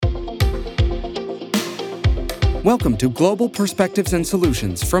Welcome to Global Perspectives and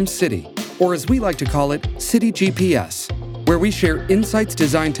Solutions from Citi, or as we like to call it, Citi GPS, where we share insights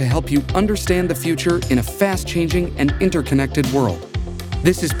designed to help you understand the future in a fast-changing and interconnected world.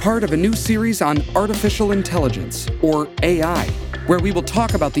 This is part of a new series on artificial intelligence, or AI, where we will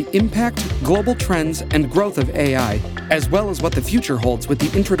talk about the impact, global trends, and growth of AI, as well as what the future holds with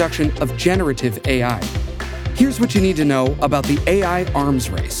the introduction of generative AI. Here's what you need to know about the AI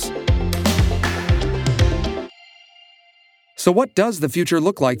arms race. So what does the future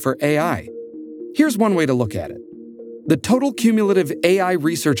look like for AI? Here's one way to look at it. The total cumulative AI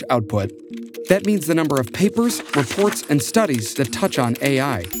research output, that means the number of papers, reports, and studies that touch on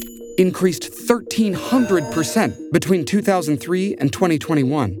AI, increased 1,300% between 2003 and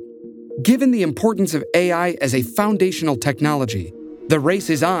 2021. Given the importance of AI as a foundational technology, the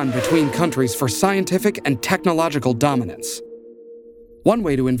race is on between countries for scientific and technological dominance. One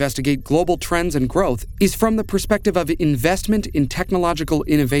way to investigate global trends and growth is from the perspective of investment in technological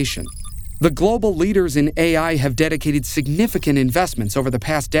innovation. The global leaders in AI have dedicated significant investments over the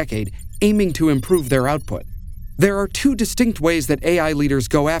past decade, aiming to improve their output. There are two distinct ways that AI leaders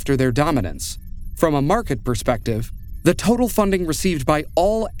go after their dominance. From a market perspective, the total funding received by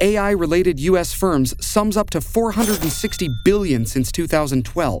all AI-related U.S. firms sums up to $460 billion since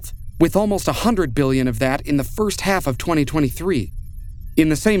 2012, with almost $100 billion of that in the first half of 2023. In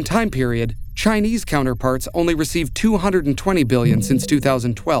the same time period, Chinese counterparts only received $220 billion since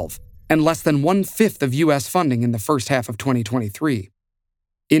 2012, and less than 1/5 of U.S. funding in the first half of 2023.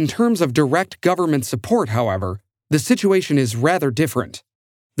 In terms of direct government support, however, the situation is rather different.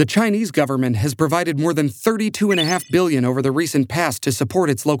 The Chinese government has provided more than $32.5 billion over the recent past to support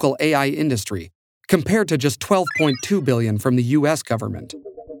its local AI industry, compared to just $12.2 billion from the U.S. government.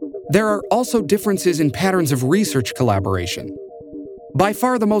 There are also differences in patterns of research collaboration. By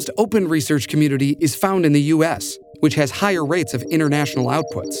far the most open research community is found in the U.S., which has higher rates of international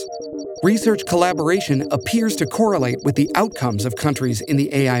outputs. Research collaboration appears to correlate with the outcomes of countries in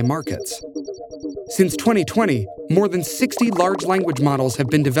the AI markets. Since 2020, more than 60 large language models have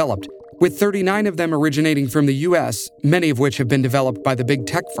been developed, with 39 of them originating from the US, many of which have been developed by the big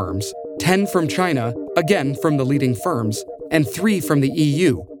tech firms, 10 from China, again from the leading firms, and 3 from the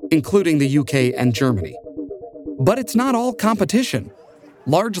EU, including the UK and Germany. But it's not all competition.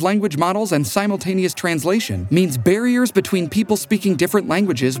 Large language models and simultaneous translation means barriers between people speaking different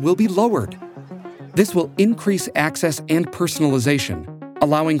languages will be lowered. This will increase access and personalization,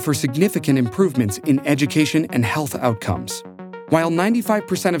 allowing for significant improvements in education and health outcomes. While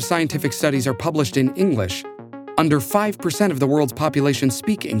 95% of scientific studies are published in English, under 5% of the world's population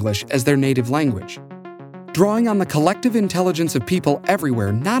speak English as their native language. Drawing on the collective intelligence of people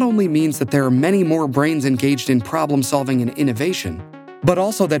everywhere not only means that there are many more brains engaged in problem-solving and innovation, but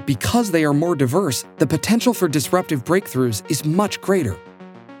also that because they are more diverse, the potential for disruptive breakthroughs is much greater.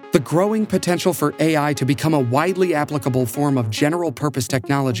 The growing potential for AI to become a widely applicable form of general-purpose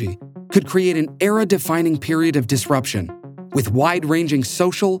technology could create an era-defining period of disruption, with wide-ranging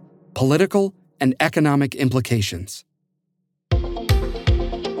social, political, and economic implications.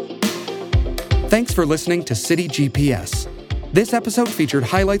 Thanks for listening to Citi GPS. This episode featured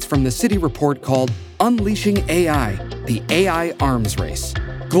highlights from the Citi report called Unleashing AI, the AI Arms Race.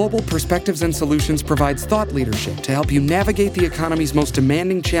 Global Perspectives and Solutions provides thought leadership to help you navigate the economy's most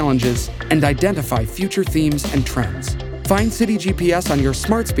demanding challenges and identify future themes and trends. Find Citi GPS on your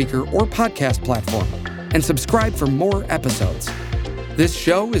smart speaker or podcast platform and subscribe for more episodes. This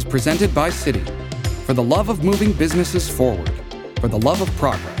show is presented by Citi. For the love of moving businesses forward, for the love of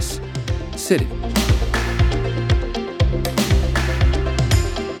progress. Citi.